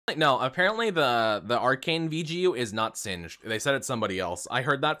No, apparently the Arcane VGU is not singed. They said it's somebody else. I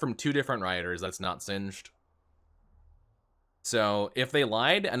heard that from 2 different rioters that's not singed. So if they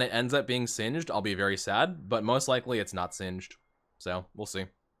lied and it ends up being singed, I'll be very sad, but most likely it's not singed. So we'll see.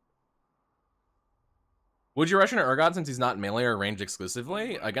 Would you rush into Urgot since he's not melee or ranged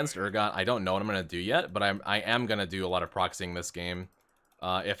exclusively? Against Urgot, I don't know what I'm going to do yet, but I am going to do a lot of proxying this game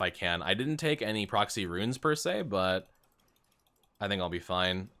if I can. I didn't take any proxy runes per se, but I think I'll be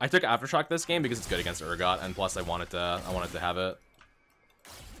fine. I took Aftershock this game because it's good against Urgot, and plus I wanted to have it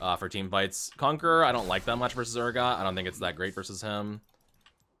for team fights. Conqueror, I don't like that much versus Urgot. I don't think it's that great versus him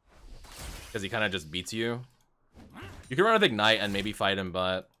because he kind of just beats you. You can run with Ignite and maybe fight him,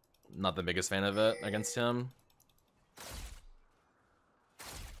 but not the biggest fan of it against him.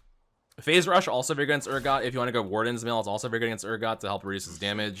 Phase Rush, also very good against Urgot. If you want to go Warden's Mail, it's also very good against Urgot to help reduce his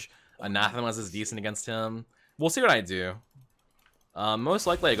damage. Anathemas is decent against him. We'll see what I do. Most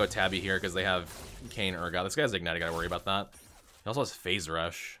likely I go Tabby here because they have Kayn Urgot. This guy's Ignite, I gotta worry about that. He also has Phase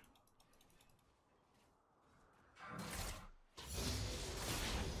Rush.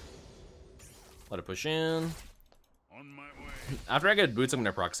 Let it push in. On my way. After I get boots, I'm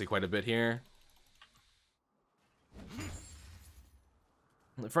gonna proxy quite a bit here.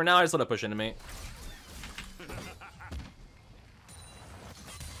 For now, I just let it push into me.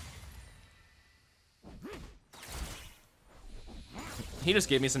 He just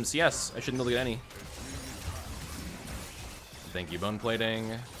gave me some CS. I shouldn't be able to get any. Thank you, bone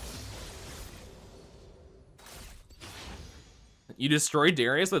plating. You destroyed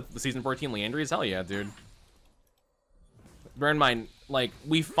Darius with the season 14 Leandries? Hell yeah, dude. Bear in mind, like,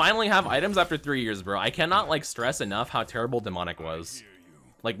 we finally have items after 3 years, bro. I cannot, like, stress enough how terrible Demonic was.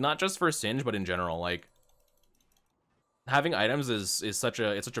 Like, not just for Singe, but in general. Like, having items is such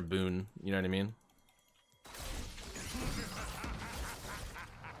a boon. You know what I mean?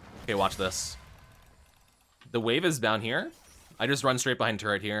 Okay, watch this. The wave is down here. I just run straight behind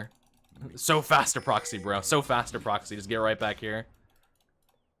turret here. So fast to proxy, bro. So fast to proxy. Just get right back here.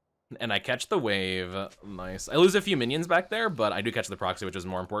 And I catch the wave. Nice. I lose a few minions back there, but I do catch the proxy, which is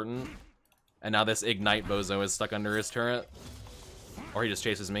more important. And now this Ignite bozo is stuck under his turret. Or he just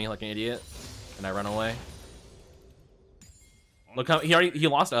chases me like an idiot. And I run away. Look how he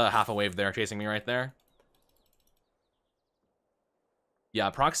lost a half a wave there, chasing me right there. Yeah,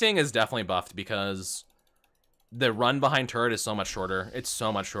 proxying is definitely buffed because the run behind turret is so much shorter. It's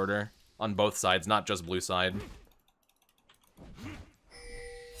so much shorter on both sides, not just blue side.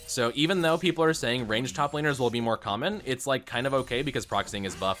 So even though people are saying ranged top laners will be more common, it's like kind of okay because proxying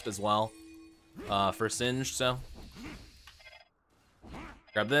is buffed as well for Singed, so.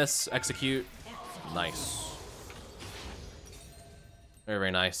 Grab this, execute, nice. Very,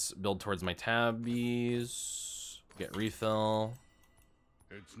 very nice. Build towards my tabbies, get refill.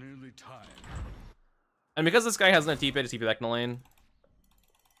 It's nearly time. And because this guy has no TP, just TP back in the lane.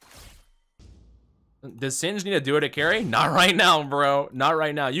 Does Singe need to do it at carry? Not right now, bro. Not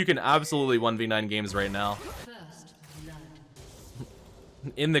right now. You can absolutely 1v9 games right now.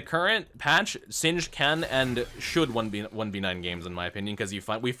 In the current patch, Singe can and should 1v9 games, in my opinion, because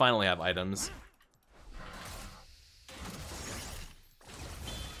we finally have items.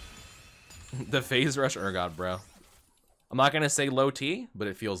 The phase rush Urgot, bro. I'm not gonna say low T, but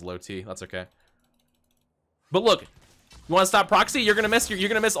it feels low T. That's okay. But look, you want to stop proxy? You're gonna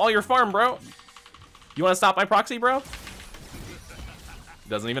miss all your farm, bro. You want to stop my proxy, bro?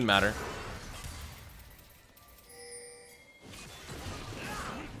 Doesn't even matter.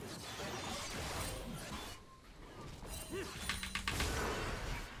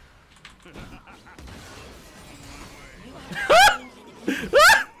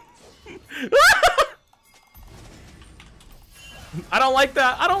 I don't like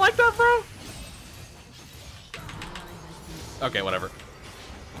that. I don't like that, bro. Okay, whatever.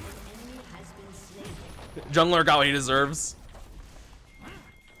 Jungler got what he deserves.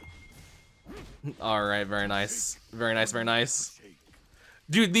 Alright, very nice. Very nice, very nice.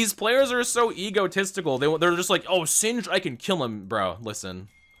 Dude, these players are so egotistical. They're just like, oh, Singe, I can kill him. Bro, listen.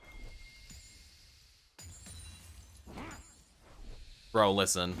 Bro,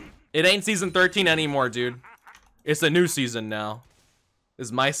 listen. It ain't season 13 anymore, dude. It's a new season now.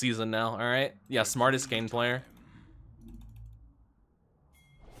 It's my season now, alright? Yeah, smartest Kayn player.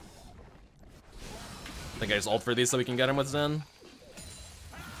 I think I just ult for these so we can get him with Zen.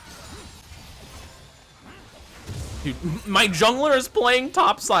 Dude, my jungler is playing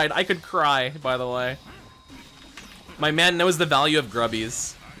topside. I could cry, by the way. My man knows the value of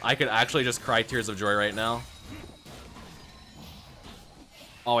grubbies. I could actually just cry tears of joy right now.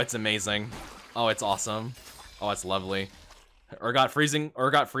 Oh, it's amazing. Oh, it's awesome. Oh, it's lovely.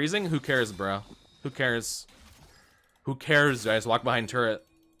 Urgot freezing? Who cares, bro? Who cares? Who cares, guys? Walk behind turret.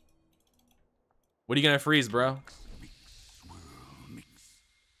 What are you gonna freeze, bro?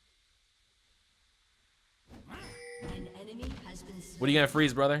 What are you gonna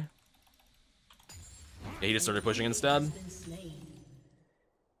freeze, brother? Yeah, he just started pushing instead.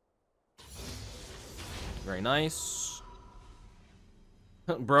 Very nice.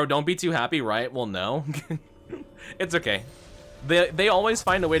 Bro, don't be too happy, right? Well, no. It's okay. They always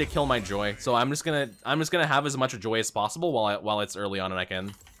find a way to kill my joy, so I'm just gonna have as much joy as possible while it's early on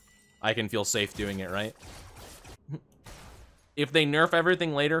and I can feel safe doing it, right? If they nerf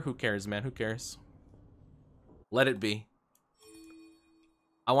everything later, who cares, man? Who cares? Let it be.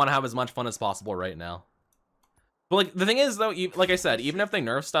 I want to have as much fun as possible right now. But like the thing is though, like I said, even if they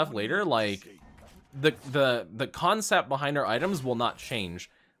nerf stuff later, like the concept behind our items will not change.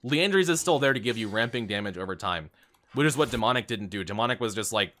 Liandry's is still there to give you ramping damage over time, which is what Demonic didn't do. Demonic was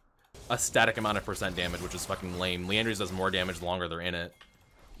just like a static amount of % damage, which is fucking lame. Liandry's does more damage the longer they're in it.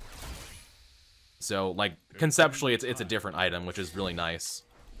 So like conceptually, it's a different item, which is really nice.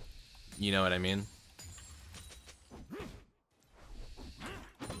 You know what I mean?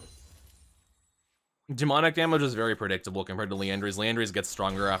 Demonic damage is very predictable compared to Liandry's. Liandry's gets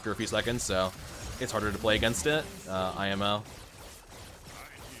stronger after a few seconds, so it's harder to play against it. IMO.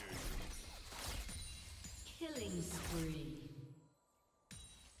 Killing spree.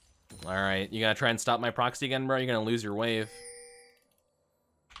 All right, you gonna try and stop my proxy again, bro? You're gonna lose your wave.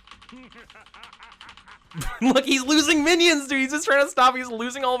 Look, he's losing minions, dude. He's just trying to stop. He's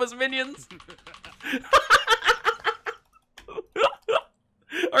losing all of his minions.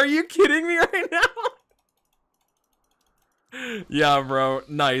 Are you kidding me right now? Yeah, bro.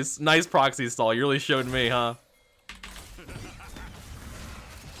 Nice. Nice proxy stall. You really showed me, huh?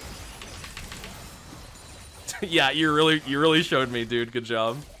 Yeah, you really showed me, dude. Good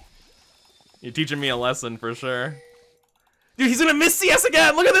job. You're teaching me a lesson for sure. Dude, he's gonna miss CS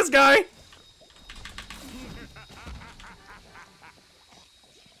again! Look at this guy!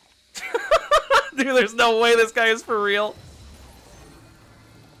 Dude, there's no way this guy is for real.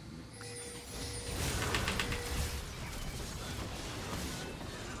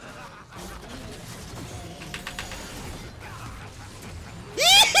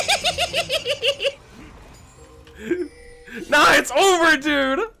 Nah, it's over,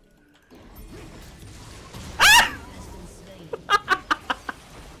 dude! Ah!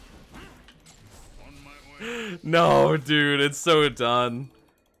 No, dude, it's so done.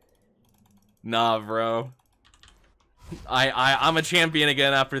 Nah, bro. I'm a champion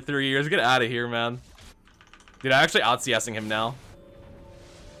again after 3 years. Get out of here, man. Dude, I'm actually out-CSing him now.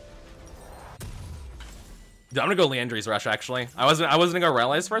 Dude, I'm gonna go Liandry's rush, actually. I wasn't gonna go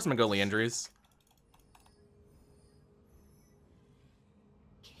Relies first, I'm gonna go Liandry's.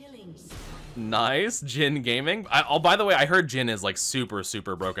 Nice. Jin Gaming. Oh, by the way, I heard Jin is like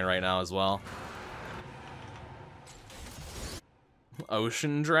super broken right now as well.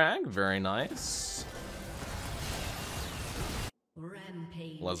 Ocean Drag, very nice.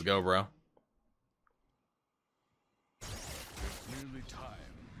 Rampage. Let's go, bro. Nearly time.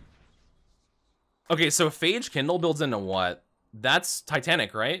 Okay, so Phage Kindle builds into what? That's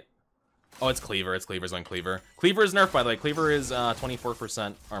Titanic, right? Oh, it's Cleaver. It's Cleaver's on Cleaver. Cleaver is nerfed, by the way. Cleaver is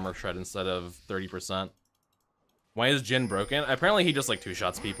 24% armor shred instead of 30%. Why is Jin broken? Apparently he just like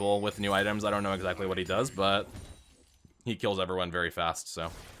two-shots people with new items. I don't know exactly what he does, but he kills everyone very fast,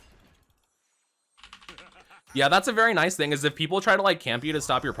 so. Yeah, that's a very nice thing, is if people try to like camp you to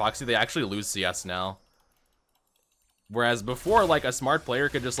stop your proxy, they actually lose CS now. Whereas before, like a smart player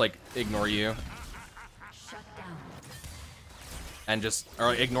could just like ignore you. And just,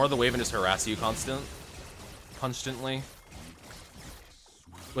 or ignore the wave and just harass you constantly.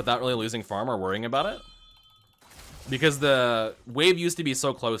 Without really losing farm or worrying about it. Because the wave used to be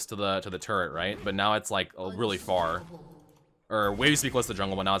so close to the turret, right? But now it's like really far. Or wave used to be close to the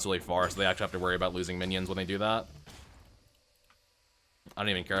jungle, but now it's really far, so they actually have to worry about losing minions when they do that. I don't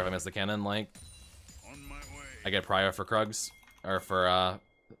even care if I miss the cannon, like. On my way. I get prio for Krugs. Or for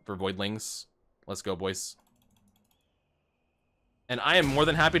Voidlings. Let's go, boys. And I am more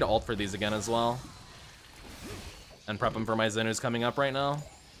than happy to ult for these again as well. And prep them for my Zen who's coming up right now.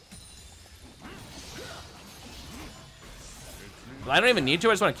 But I don't even need to,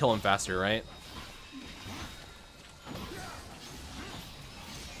 I just want to kill him faster, right?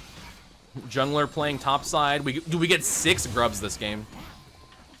 Jungler playing topside. We get 6 grubs this game.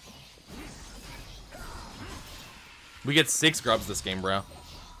 We get 6 grubs this game, bro.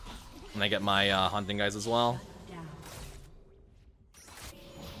 And I get my hunting guys as well.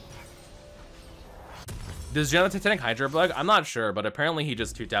 Does Jen have Titanic Hydra bug? I'm not sure, but apparently he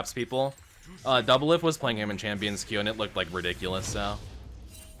just 2-taps people. Double Lift was playing him in Champions Queue, and it looked like ridiculous, so.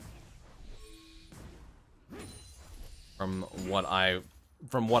 From what I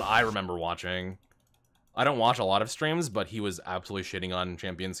remember watching. I don't watch a lot of streams, but he was absolutely shitting on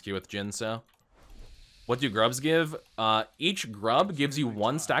Champions Queue with Jin, so. What do grubs give? Each grub gives you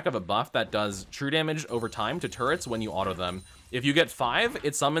 1 stack of a buff that does true damage over time to turrets when you auto them. If you get 5,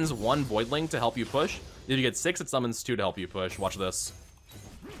 it summons 1 Voidling to help you push. If you get 6, it summons 2 to help you push. Watch this.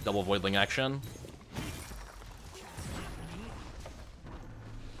 Double Voidling action.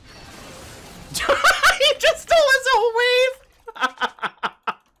 He just stole his whole wave!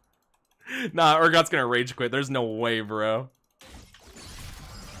 Nah, Urgot's gonna rage quit. There's no way, bro.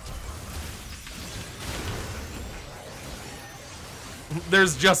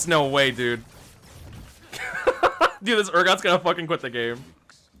 There's just no way, dude. Dude, this Urgot's gonna fucking quit the game.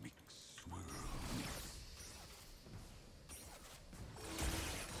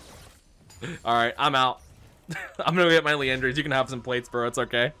 Alright, I'm out. I'm gonna get my Leandries. You can have some plates, bro. It's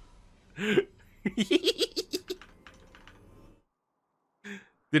okay.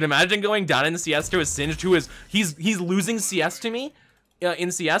 Dude, imagine going down in CS to a Singed who is... He's losing CS to me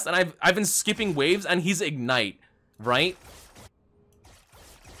in CS, and I've been skipping waves, and he's Ignite, right?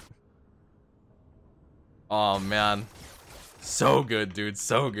 Oh, man. So good, dude.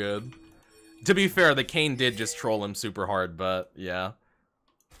 So good. To be fair, the Kayn did just troll him super hard, but yeah.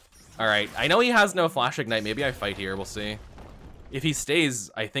 Alright, I know he has no Flash Ignite. Maybe I fight here. We'll see. If he stays,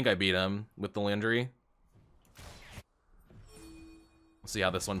 I think I beat him with the Landry. We'll see how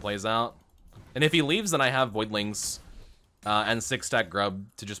this one plays out. And if he leaves, then I have Voidlings and 6-stack Grub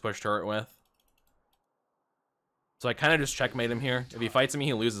to just push turret with. So I kind of just checkmate him here. If he fights me,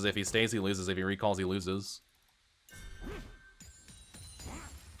 he loses. If he stays, he loses. If he recalls, he loses.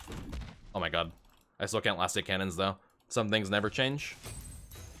 Oh my god. I still can't last hit cannons, though. Some things never change.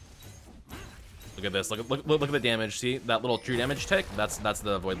 Look at this. Look at the damage. See? That little true damage tick? That's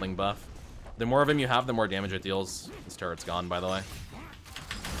the Voidling buff. The more of him you have, the more damage it deals. This turret's gone, by the way.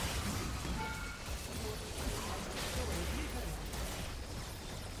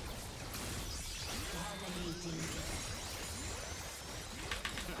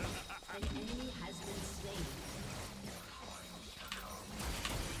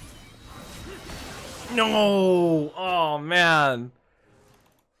 No! Oh, man.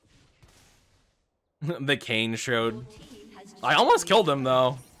 The Kayn showed. I almost killed him,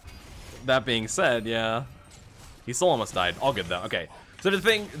 though. That being said, yeah. He still almost died. All good, though. Okay. So the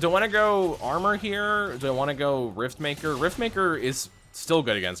thing, do I want to go armor here? Do I want to go Riftmaker? Riftmaker is still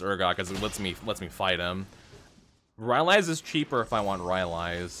good against Urgot because it lets me fight him. Rylai's is cheaper if I want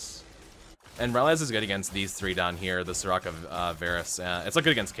Rylai's. And Rylai's is good against these 3 down here, the Soraka, Varus. It's good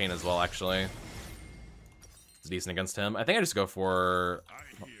against Kayn as well, actually. It's decent against him. I think I just go for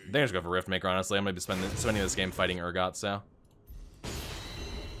Riftmaker, honestly. I'm gonna be spending this game fighting Urgot, so.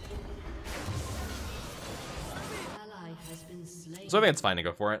 So I think it's fine to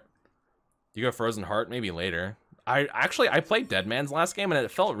go for it. You go Frozen Heart, maybe later. I played Dead Man's last game, and it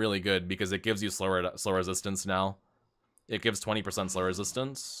felt really good because it gives you slow resistance now. It gives 20% slow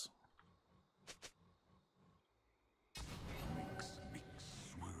resistance.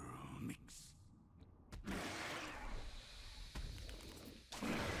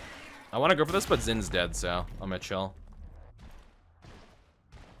 I want to go for this, but Zin's dead, so I'm gonna chill.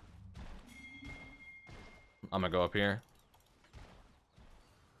 I'm gonna go up here.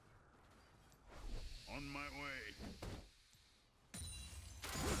 On my way.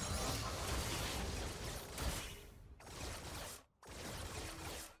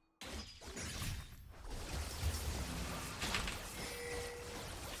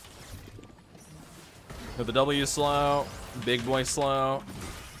 But the W slow, big boy slow.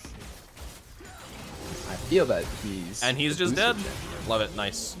 I feel that he's just dead. Love it,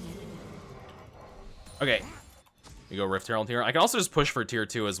 nice. Okay, we go Rift Herald here. I can also just push for tier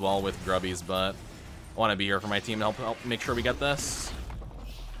 2 as well with Grubbies, but I want to be here for my team to help make sure we get this.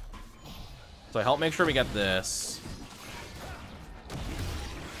 So I help make sure we get this.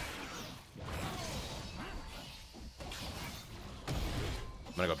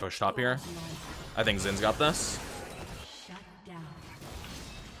 I'm gonna go push top here. I think Zin's got this.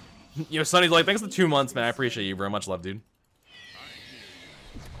 Yo, Sonny's like, thanks for 2 months, man. I appreciate you, bro. Much love, dude.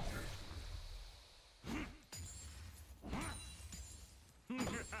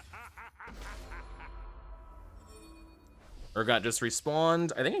 Urgot just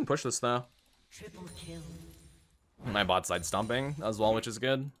respawned. I think I can push this, though. Triple kill. My bot side stomping as well, which is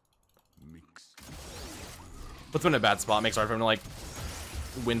good. Puts him in a bad spot. Makes it hard for him to, like,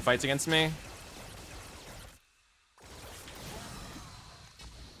 win fights against me.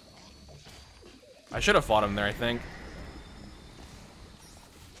 I should have fought him there, I think.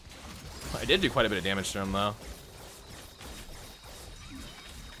 I did do quite a bit of damage to him, though.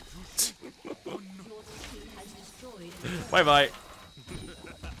 Bye-bye.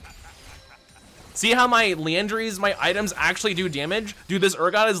 See how my Leandries, my items actually do damage? Dude, this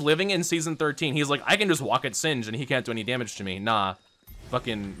Urgot is living in Season 13. He's like, I can just walk at Singed and he can't do any damage to me. Nah.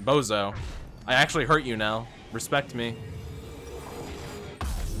 Fucking bozo. I actually hurt you now. Respect me.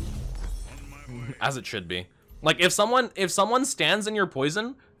 As it should be. Like, if someone stands in your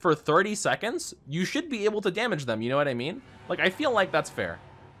poison for 30 seconds, you should be able to damage them, you know what I mean? Like, I feel like that's fair.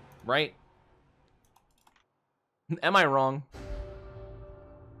 Right? Am I wrong?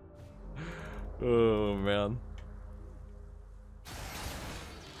 Oh, man.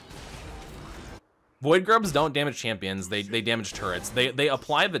 Void Grubs don't damage champions, they damage turrets. They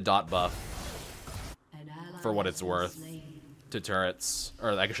apply the dot buff, for what it's worth, to turrets.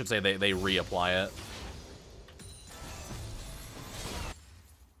 Or I should say they reapply it.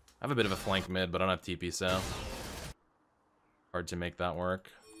 I have a bit of a flank mid, but I don't have TP, so hard to make that work.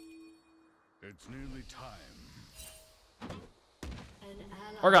 It's nearly time.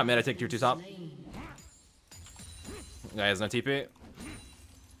 Or got mid, I take tier 2 top. Guy has no TP.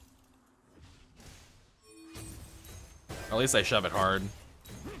 Or at least I shove it hard.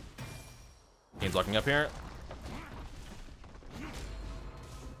 Kane's walking up here.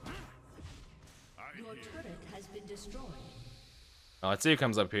 Your turret has been destroyed. Oh, let's see who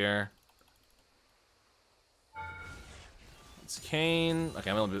comes up here. It's Kane.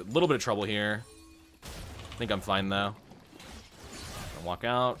 Okay, I'm in a little bit of trouble here. I think I'm fine though. I'll walk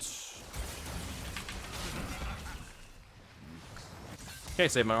out. Okay,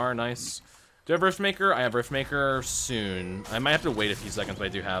 save my R, nice. Do I have Riftmaker? I have Riftmaker soon. I might have to wait a few seconds, but I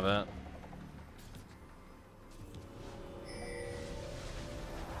do have it.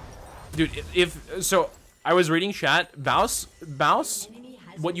 Dude, so I was reading chat. Baus,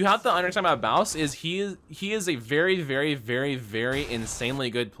 what you have to understand about Baus is he is a very, very, very, very insanely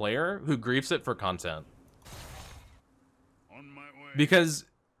good player who griefs it for content. On my way. Because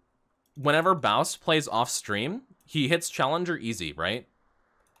whenever Baus plays off stream, he hits Challenger easy, right?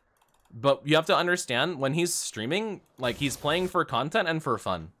 But you have to understand, when he's streaming, like, he's playing for content and for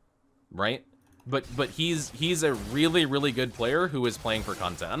fun, right? But he's a really, really good player who is playing for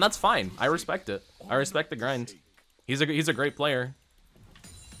content, and that's fine. I respect it. I respect the grind. He's a great player.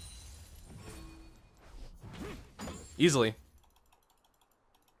 Easily.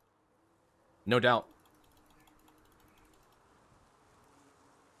 No doubt.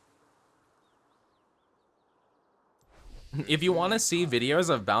 If you want to see videos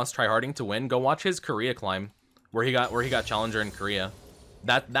of Baus tryharding to win, go watch his Korea climb, where he got Challenger in Korea.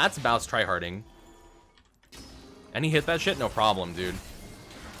 That's Baus tryharding. And he hit that shit no problem, dude.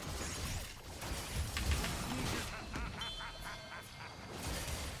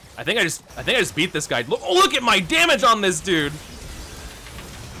 I think I just beat this guy. Look at my damage on this dude.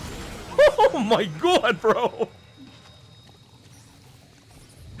 Oh my god, bro.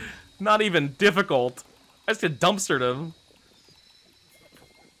 Not even difficult. I just dumpstered him.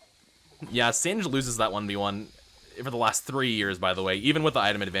 Yeah, Singed loses that 1v1 for the last 3 years, by the way. Even with the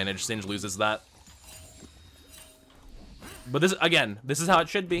item advantage, Singed loses that. But this, again, this is how it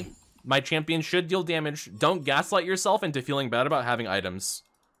should be. My champion should deal damage. Don't gaslight yourself into feeling bad about having items.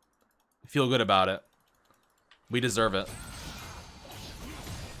 Feel good about it. We deserve it.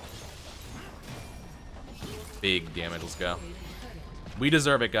 Big damage, let's go. We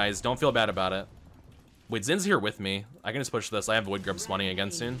deserve it, guys. Don't feel bad about it. Wait, Zin's here with me. I can just push this. I have Void Grub spawning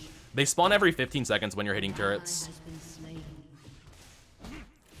again soon. They spawn every 15 seconds when you're hitting turrets.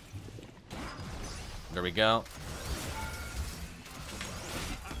 There we go.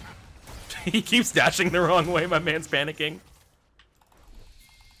 He keeps dashing the wrong way. My man's panicking.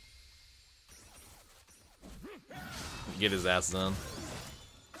 Get his ass done.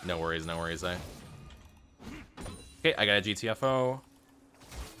 No worries, eh? Okay, I got a GTFO.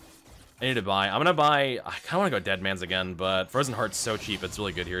 I need to buy. I'm gonna buy. I kind of want to go Dead Man's again, but Frozen Heart's so cheap. It's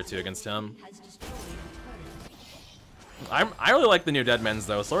really good here too against him. I really like the new Dead Man's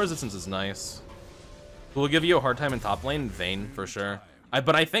though. Slow resistance is nice. Will give you a hard time in top lane. Vayne for sure.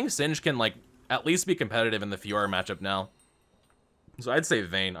 But I think Singed can like at least be competitive in the Fiora matchup now. So I'd say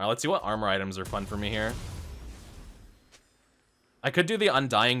Vayne. All right, let's see what armor items are fun for me here. I could do the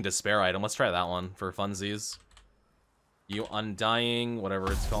Undying Despair item. Let's try that one for funsies. You Undying,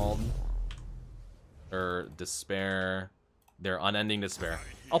 whatever it's called. Or Despair. They're Unending Despair.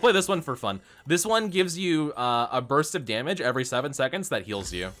 I'll play this one for fun. This one gives you a burst of damage every 7 seconds that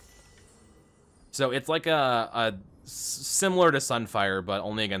heals you. So it's like a similar to Sunfire, but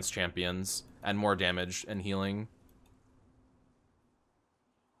only against champions, and more damage and healing.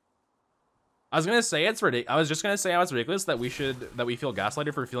 I was just gonna say how it's ridiculous that we feel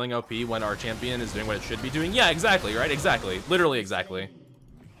gaslighted for feeling OP when our champion is doing what it should be doing. Yeah, exactly, right? Exactly. Literally exactly.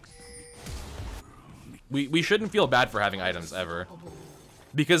 We shouldn't feel bad for having items ever.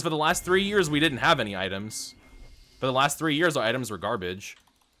 Because for the last 3 years we didn't have any items. For the last 3 years our items were garbage.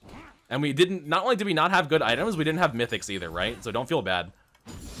 And not only did we not have good items, we didn't have mythics either, right? So don't feel bad.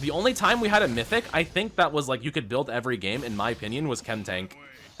 The only time we had a mythic, I think that was like you could build every game, in my opinion, was Chem Tank.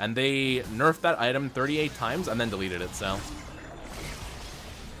 And they nerfed that item 38 times and then deleted it, so.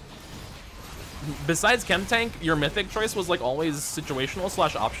 Besides Chem Tank, your mythic choice was like always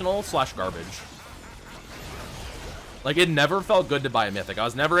situational / optional / garbage. Like it never felt good to buy a mythic. I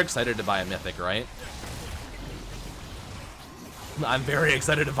was never excited to buy a mythic, right? I'm very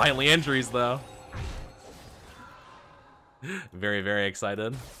excited to buy Leandries though. Very, very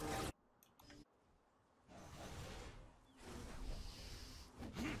excited.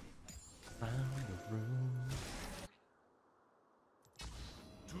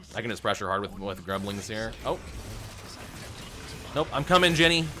 I can just pressure hard with grumblings here. Oh. Nope, I'm coming,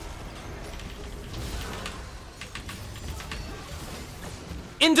 Jenny.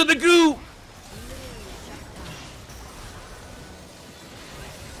 Into the goo!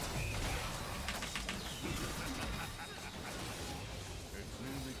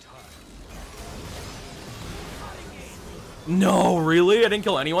 No, really? I didn't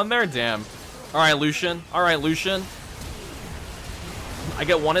kill anyone there? Damn. Alright, Lucian. Alright, Lucian. I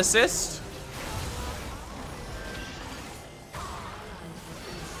get 1 assist.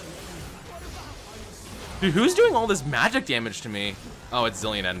 Dude, who's doing all this magic damage to me? Oh, it's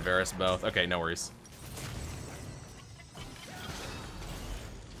Zillion and Varus both. Okay, no worries.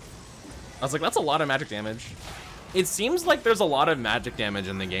 I was like, that's a lot of magic damage. It seems like there's a lot of magic damage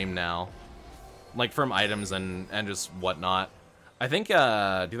in the game now. Like from items and just whatnot. I think,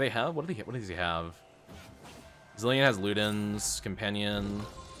 do they have, what does he have? Zillion has Luden's Companion.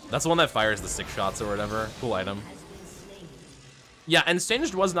 That's the one that fires the 6 shots or whatever. Cool item. Yeah, and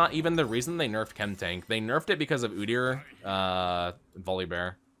Singed was not even the reason they nerfed Chem Tank. They nerfed it because of Udyr,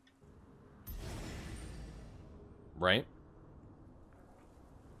 Volibear. Right?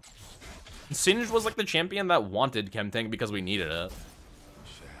 Singed was like the champion that wanted Chem Tank because we needed it.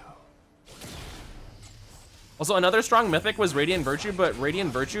 Also, another strong mythic was Radiant Virtue, but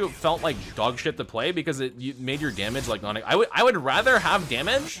Radiant Virtue felt like dog shit to play because it made your damage like non. I would rather have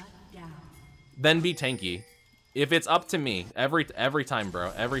damage than be tanky. If it's up to me, every time,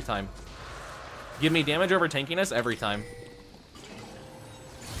 bro, every time. Give me damage over tankiness every time.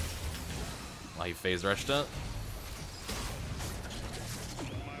 Oh, he phase rushed it.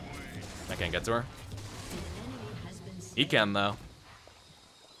 I can't get to her. He can though.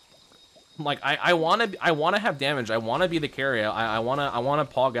 Like I wanna have damage. I wanna be the carry. I wanna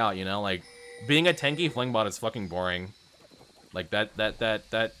pog out, you know? Like being a tanky flingbot is fucking boring. Like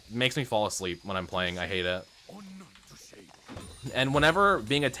that makes me fall asleep when I'm playing. I hate it. And whenever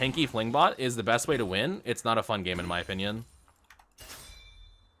being a tanky flingbot is the best way to win, it's not a fun game in my opinion.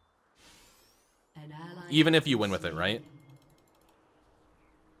 Even if you win with it, right?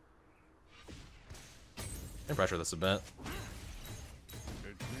 I pressure this a bit.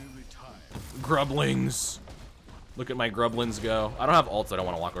 Grublings. Look at my grublins go. I don't have ults. I don't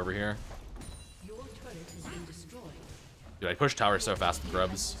want to walk over here. Dude, I push tower so fast with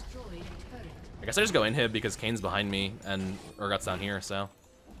grubs. I guess I just go inhib because Kane's behind me and Urgot's down here, so.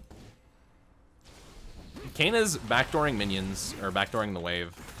 Kane is backdooring minions, or backdooring the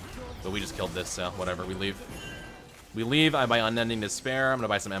wave. But we just killed this, so whatever, we leave. We leave, I buy Unending Despair. I'm gonna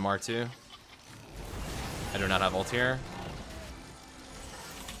buy some MR too. I do not have ult here.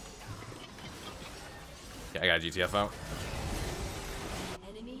 Okay, I got a GTFO.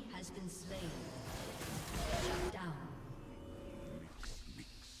 Enemy has been slain. Shut down.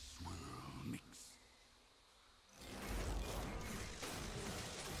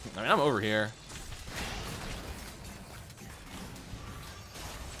 I mean, I'm over here.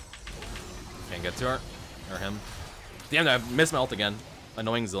 Can't get to her. Or him. Damn, I missed my ult again.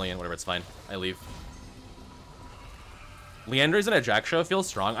 Annoying Zillion, whatever, it's fine. I leave. Leandry's in a Jack show feels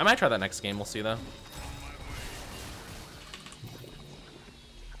strong. I might try that next game, we'll see though.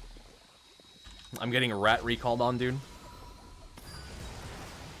 I'm getting a rat recalled on, dude.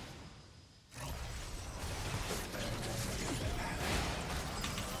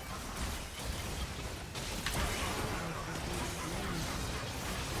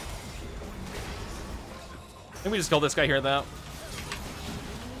 I think we just killed this guy here, though.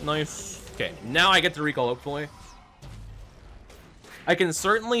 Nice. Okay, now I get to recall, hopefully. I can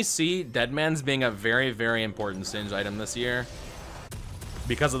certainly see Deadman's being a very, very important Singe item this year.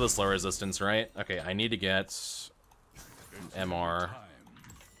 Because of the slow resistance, right? Okay, I need to get MR.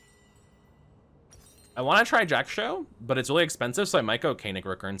 I want to try Jack Show, but it's really expensive, so I might go Kanik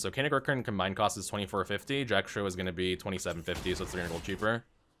Recurrent. So Kanik Recurrent combined cost is $24.50. Jack Show is going to be $27.50, so it's 300 gold cheaper.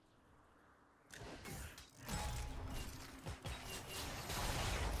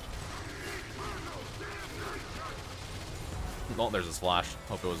 Well, there's his flash.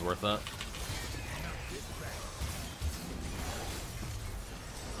 Hope it was worth it.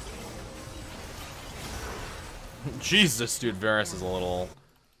 Jesus, dude, Varus is a little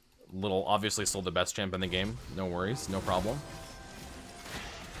obviously still the best champ in the game. No worries, no problem.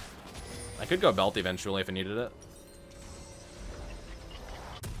 I could go Belt eventually if I needed it.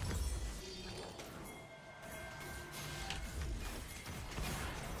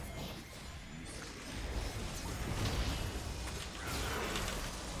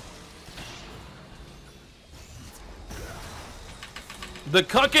 The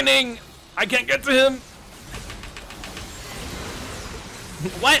cuckening! I can't get to him!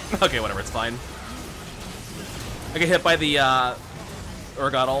 What? Okay, whatever, it's fine. I get hit by the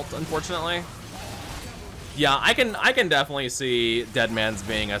Urgot ult, unfortunately. Yeah, I can definitely see Deadman's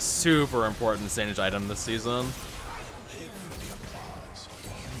being a super important Singe item this season.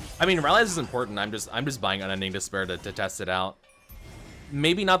 I mean, Rallies is important. I'm just buying Unending Despair to test it out.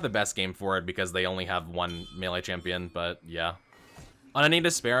 Maybe not the best game for it because they only have one melee champion, but yeah. Unending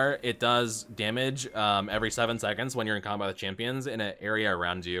Despair, it does damage every 7 seconds when you're in combat with champions in an area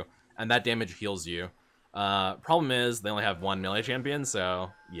around you, and that damage heals you. Problem is, they only have one melee champion,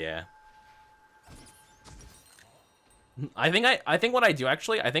 so yeah. I think what I do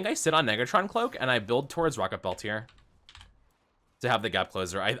actually, I think I sit on Negatron Cloak and I build towards Rocket Belt here to have the gap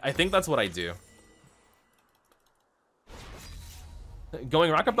closer. I think that's what I do.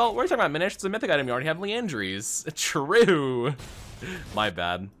 Going Rocket Belt? What are you talking about, Minish? It's a mythic item. You already have Leandries. True. My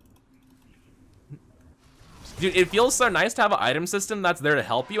bad. Dude, it feels so nice to have an item system that's there to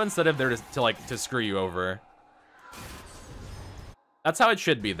help you instead of there to screw you over. That's how it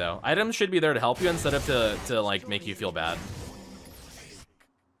should be, though. Items should be there to help you instead of to like make you feel bad.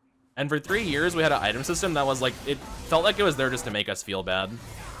 And for 3 years, we had an item system that was like, it felt like it was there just to make us feel bad.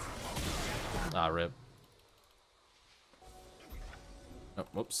 Ah, rip. Oh,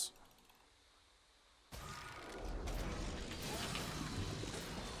 whoops.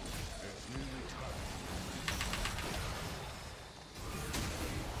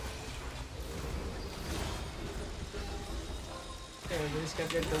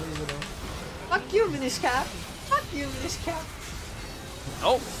 Fuck you, Minish Cap. Fuck you, Minish Cap.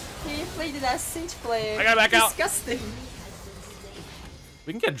 Oh. He played that Singe player. I gotta back out. Disgusting.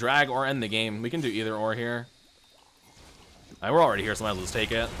 We can get drag or end the game. We can do either or here. We're already here, so might as well just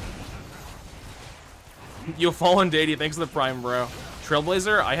take it. You Fallen Deity, thanks for the prime, bro.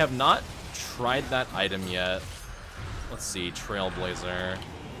 Trailblazer, I have not tried that item yet. Let's see, Trailblazer.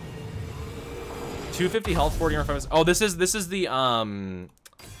 250 health, 40 or 5. Oh, this is the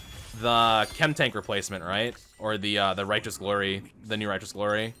Chem Tank replacement, right? Or the Righteous Glory, the new Righteous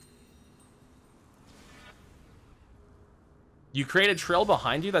Glory. You create a trail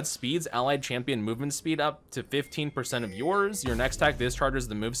behind you that speeds allied champion movement speed up to 15% of yours. Your next attack discharges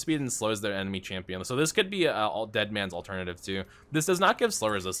the move speed and slows their enemy champion. So this could be a Deadman's alternative too. This does not give slow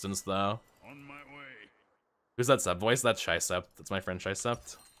resistance though. On my way. Who's that sub voice? That's Shysept. That's my friend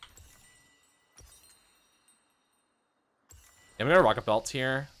Shysept. I'm gonna Rocket Belt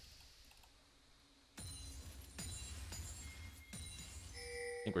here.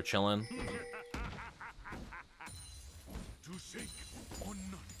 I think we're chilling. To shake or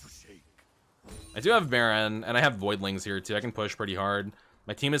not to shake. I do have Baron, and I have Voidlings here too. I can push pretty hard.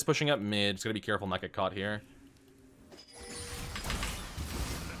 My team is pushing up mid. Just gotta be careful not get caught here.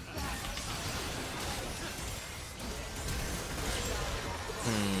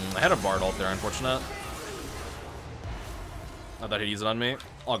 I had a Bard ult there, unfortunate. I thought he'd use it on me.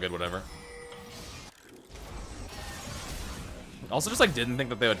 All good, whatever. Also just like didn't think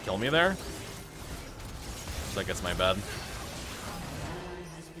that they would kill me there. So I guess my bad.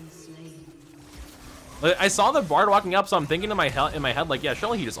 I saw the Bard walking up, so I'm thinking in my head like, yeah,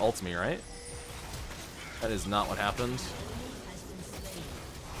 surely he just ults me, right? That is not what happened.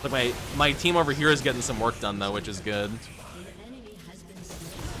 Like my team over here is getting some work done though, which is good.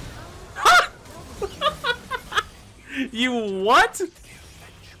 You what?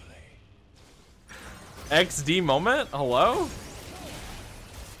 XD moment? Hello?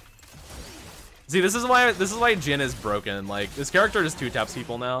 See, this is why Jhin is broken. Like, this character just 2-taps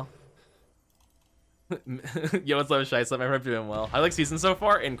people now. Yo, what's up, Shice? I hope you're doing well. I like season so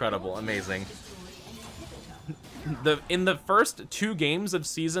far. Incredible, amazing. In the first 2 games of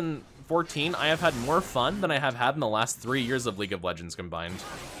season 14, I have had more fun than I have had in the last 3 years of League of Legends combined.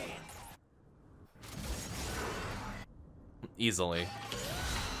 Easily.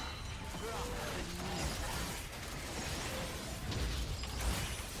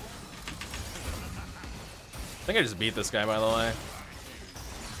 I think I just beat this guy, by the way.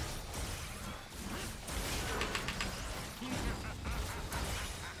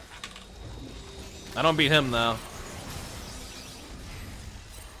 I don't beat him, though.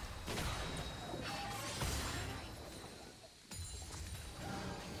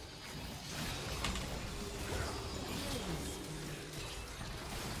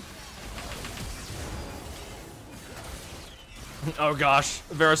 Oh gosh,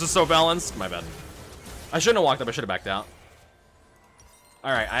 Varus is so balanced. My bad. I shouldn't have walked up, I should have backed out.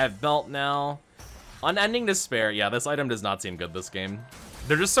 Alright, I have belt now. Unending Despair, yeah, this item does not seem good this game.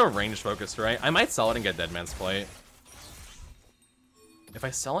 They're just so range focused, right? I might sell it and get Dead Man's Plate. If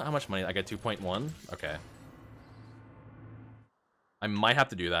I sell it, how much money? I get 2.1? Okay. I might have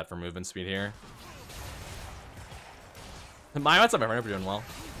to do that for movement speed here. What's up, everyone? Hope you're doing well.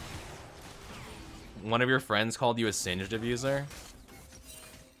 One of your friends called you a Singed abuser?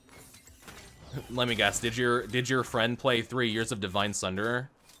 Let me guess, did your friend play 3 years of Divine Sunderer?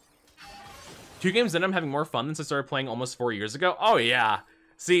 2 games in, I'm having more fun since I started playing almost 4 years ago. Oh yeah.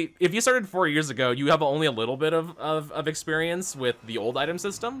 See, if you started 4 years ago, you have only a little bit of experience with the old item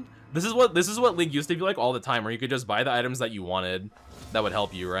system. This is what League used to be like all the time, where you could just buy the items that you wanted that would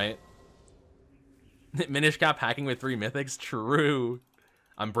help you, right? Minish cap hacking with 3 mythics? True.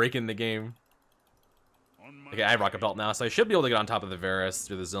 I'm breaking the game. Okay, I have Rocket Belt now, so I should be able to get on top of the Varus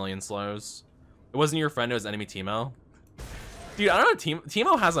through the zillion slows. It wasn't your friend, it was enemy Teemo. Dude, I don't know,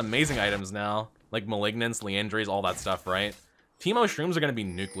 Teemo has amazing items now. Like Malignance, Liandry's, all that stuff, right? Teemo shrooms are gonna be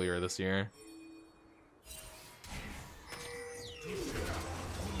nuclear this year.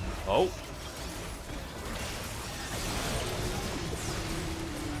 Oh.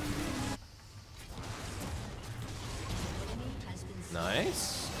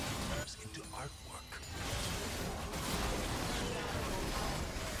 Nice.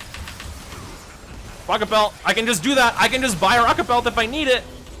 Rocket Belt, I can just do that. I can just buy a Rocket Belt if I need it.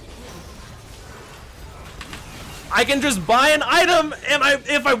 I can just buy an item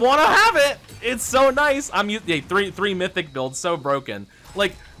if I want to have it. It's so nice. I'm using three mythic builds, so broken.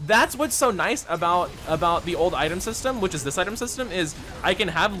 Like, that's what's so nice about the old item system, which is this item system, is I can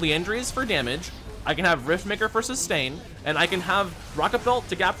have Liandry's for damage, I can have Riftmaker for sustain, and I can have Rocket Belt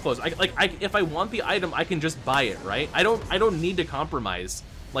to gap close. If I want the item, I can just buy it, right? I don't need to compromise.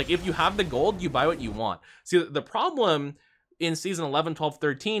 Like, if you have the gold, you buy what you want. See, the problem in season 11, 12,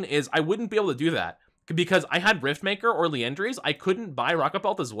 13 is I wouldn't be able to do that. Because I had Riftmaker or Liandry's, I couldn't buy Rocket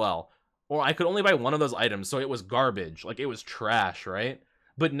Belt as well. Or I could only buy one of those items, so it was garbage. Like, it was trash, right?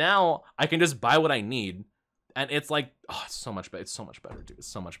 But now, I can just buy what I need. And it's like, oh, it's so much better. It's so much better, dude. It's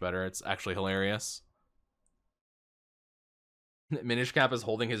so much better. It's actually hilarious. Minish Cap is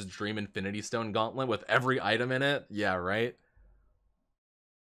holding his Dream Infinity Stone Gauntlet with every item in it. Yeah, right?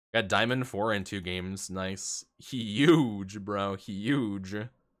 Got Diamond 4 in 2 games. Nice. Huge, bro. Huge.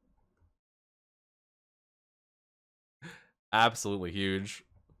 Absolutely huge.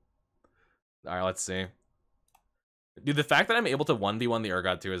 Alright, let's see. Dude, the fact that I'm able to 1v1 the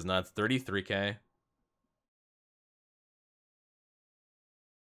Urgot 2 is nuts. 33k.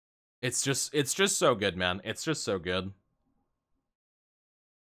 It's just so good, man. It's just so good.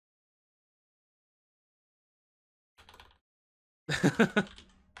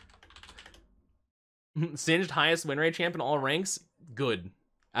 Singed highest win rate champ in all ranks? Good.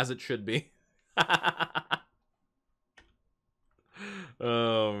 As it should be.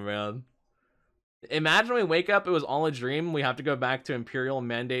 Oh, man. Imagine we wake up, it was all a dream. We have to go back to Imperial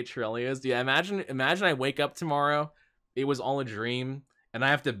Mandate Trellias. Yeah, imagine I wake up tomorrow, it was all a dream, and I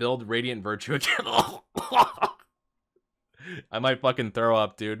have to build Radiant Virtue again. I might fucking throw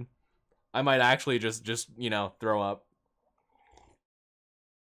up, dude. I might actually just you know, throw up.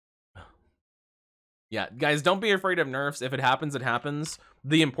 Yeah, guys, don't be afraid of nerfs. If it happens, it happens.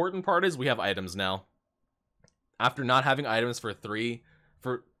 The important part is we have items now. After not having items for 3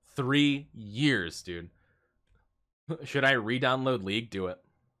 years, dude. Should I re-download League? Do it.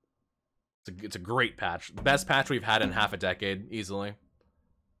 It's a great patch. Best patch we've had in half a decade, easily.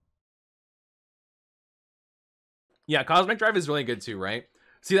 Yeah, Cosmic Drive is really good too, right?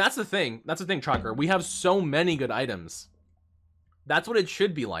 See, that's the thing. That's the thing, Trucker. We have so many good items. That's what it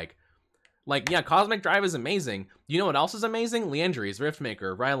should be like. Like, yeah, Cosmic Drive is amazing. You know what else is amazing? Liandry's,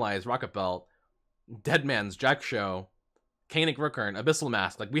 Riftmaker, Rylai's, Rocket Belt. Deadman's, Jack Show, Canic Recurrent, Abyssal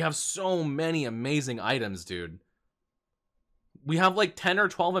Mask. Like, we have so many amazing items, dude. We have like 10 or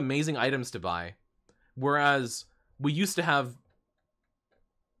 12 amazing items to buy. Whereas we used to have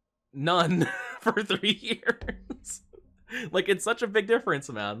none for 3 years. Like, it's such a big difference,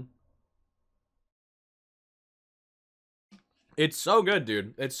 man. It's so good,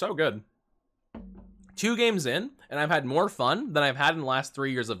 dude. It's so good. 2 games in, and I've had more fun than I've had in the last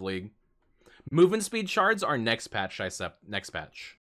 3 years of League. Movement speed shards are next patch, next patch.